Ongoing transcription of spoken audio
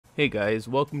Hey guys,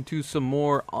 welcome to some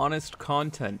more honest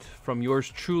content from yours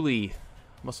truly,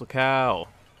 Muscle Cow.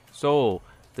 So,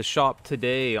 the shop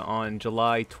today on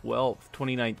July 12th,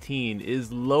 2019 is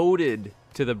loaded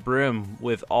to the brim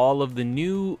with all of the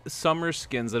new summer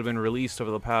skins that have been released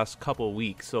over the past couple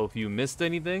weeks. So if you missed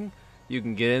anything, you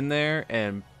can get in there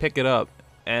and pick it up.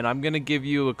 And I'm going to give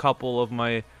you a couple of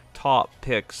my top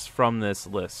picks from this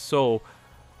list. So,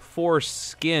 4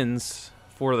 skins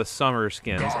for the summer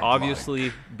skins.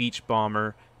 Obviously, Beach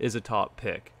Bomber is a top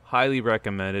pick. Highly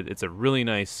recommended. It's a really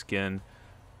nice skin.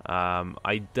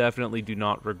 I definitely do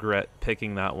not regret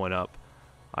picking that one up.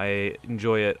 I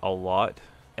enjoy it a lot.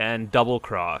 And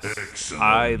Doublecross. Excellent.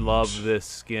 I love this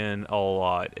skin a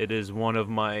lot. It is one of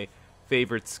my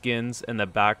favorite skins, and the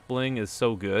back bling is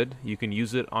so good. You can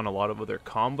use it on a lot of other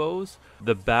combos.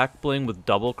 The back bling with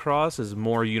Doublecross is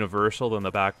more universal than the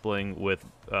back bling with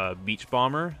Beach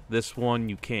Bomber. This one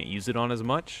you can't use it on as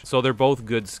much. So they're both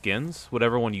good skins,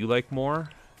 whatever one you like more.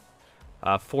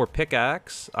 For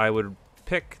Pickaxe, I would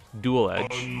pick Dual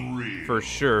Edge. Unreal.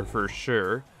 For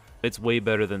sure. It's way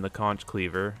better than the Conch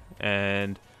Cleaver.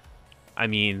 And I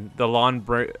mean, the Lawn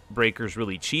Breaker's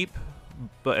really cheap,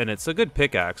 and it's a good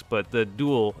pickaxe, but the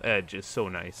Dual Edge is so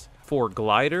nice. For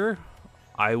Glider,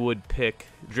 I would pick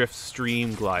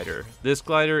Driftstream Glider. This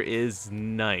glider is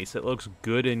nice. It looks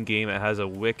good in game. It has a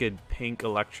wicked pink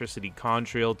electricity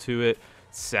contrail to it.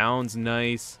 Sounds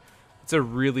nice. It's a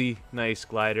really nice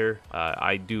glider.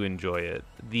 I do enjoy it.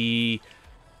 The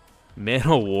Man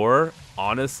of War,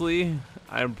 honestly,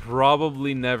 I'm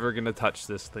probably never going to touch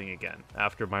this thing again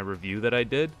after my review that I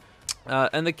did.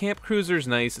 And the Camp Cruiser's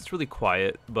nice. It's really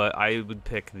quiet, but I would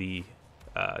pick the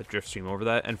Driftstream over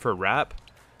that. And for wrap,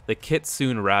 the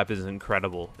Kitsune wrap is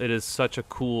incredible. It is such a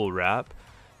cool wrap.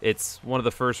 It's one of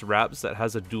the first wraps that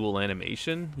has a dual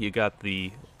animation. You got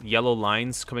the yellow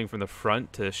lines coming from the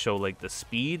front to show like the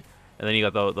speed, and then you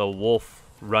got the wolf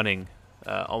running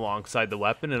alongside the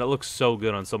weapon, and it looks so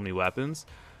good on so many weapons.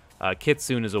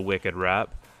 Kitsune is a wicked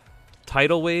wrap.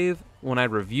 Tidal Wave, when I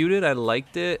reviewed it, I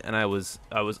liked it, and I was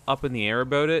up in the air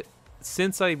about it.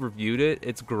 Since I reviewed it,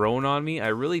 it's grown on me. I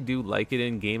really do like it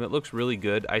in game. It looks really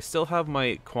good. I still have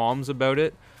my qualms about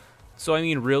it. So I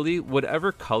mean, really,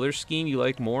 whatever color scheme you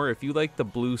like more, if you like the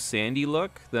blue sandy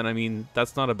look, then I mean,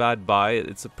 that's not a bad buy.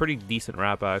 It's a pretty decent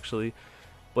wrap actually.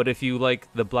 But if you like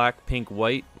the black, pink,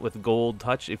 white with gold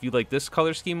touch, if you like this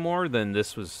color scheme more, then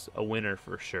this was a winner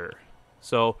for sure.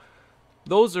 So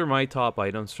those are my top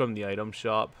items from the item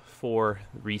shop for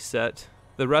Reset.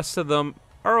 The rest of them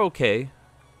are okay.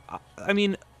 I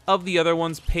mean, of the other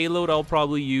ones, Payload I'll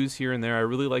probably use here and there. I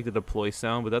really like the deploy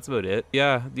sound, but that's about it.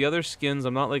 Yeah, the other skins,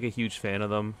 I'm not like a huge fan of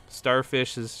them.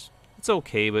 Starfish it's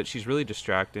okay, but she's really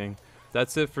distracting.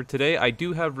 That's it for today. I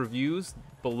do have reviews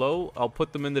below. I'll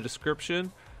put them in the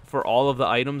description for all of the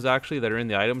items actually that are in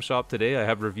the item shop today. I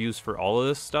have reviews for all of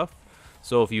this stuff.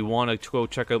 So if you want to go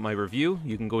check out my review,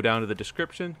 you can go down to the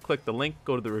description, click the link,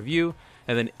 go to the review,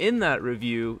 and then in that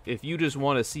review, if you just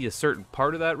want to see a certain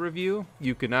part of that review,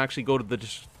 you can actually go to the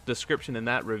description in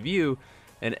that review,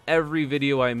 and every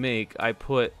video I make, I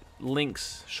put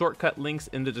links, shortcut links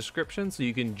in the description, so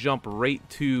you can jump right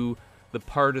to the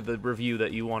part of the review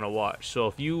that you want to watch.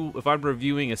 So if I'm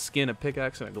reviewing a skin, a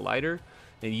pickaxe, and a glider,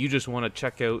 and you just want to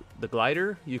check out the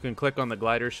glider, you can click on the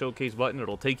glider showcase button.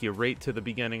 It'll take you right to the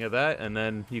beginning of that, and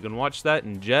then you can watch that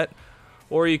in jet,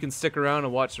 or you can stick around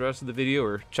and watch the rest of the video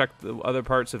or check the other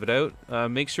parts of it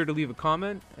out. Make sure to leave a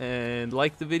comment and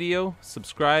like the video.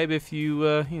 Subscribe if you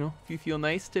if you feel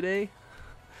nice today.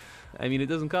 I mean, it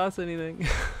doesn't cost anything.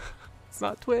 It's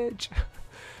not Twitch.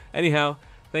 Anyhow,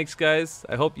 thanks guys.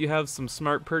 I hope you have some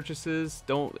smart purchases.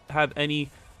 Don't have any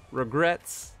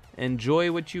regrets.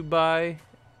 Enjoy what you buy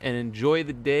and enjoy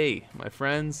the day, my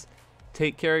friends.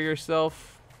 Take care of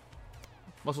yourself.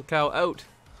 Muscle Cow out.